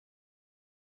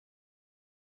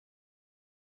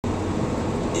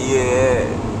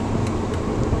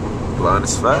Blind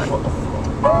as fuck. Shit's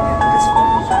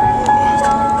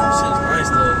nice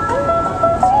though.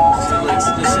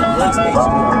 This shit looks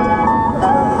HD.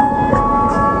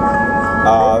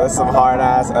 Oh, this is some hard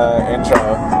ass intro.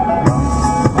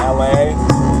 LA.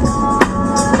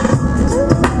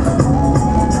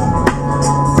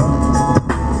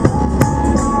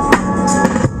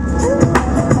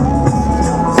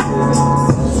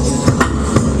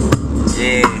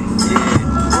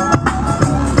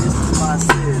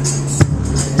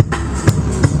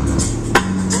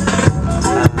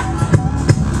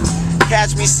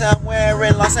 Catch me somewhere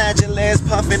in Los Angeles,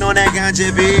 puffing on that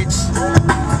ganja, bitch.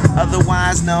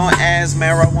 Otherwise known as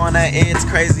marijuana. It's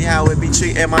crazy how it be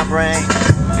treating my brain.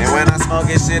 And when I smoke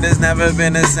it, shit has never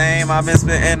been the same. I've been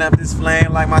spitting up this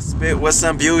flame like my spit was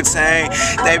some butane.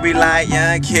 They be like,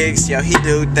 young Kixx, yo, he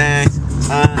do things.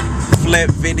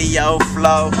 Flip video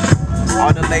flow.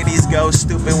 All the ladies go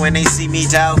stupid when they see me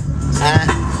dope.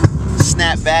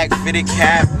 Snap back, fitted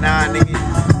cap, nah nigga.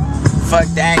 Fuck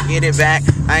that, get it back.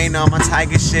 I ain't on my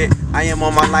tiger shit, I am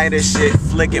on my lighter shit.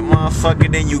 Flick it, motherfucker,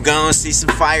 then you gon' see some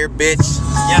fire, bitch.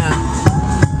 Yeah.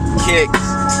 Kixx.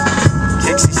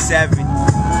 Kixxie Siete.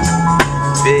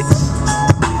 Bitch.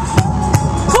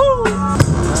 Woo!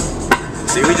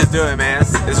 See, we just do it, man.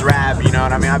 It's rap, you know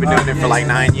what I mean? I've been doing it for like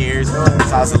 9 years,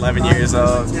 since I was 11 years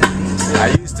old. I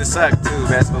used to suck too,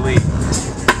 best believe.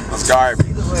 I was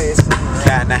garbage.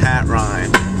 Cat in the Hat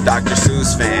rhyme. Dr.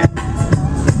 Seuss fan.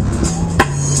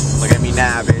 Look at me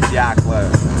now, bitch. Yacht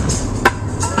Club.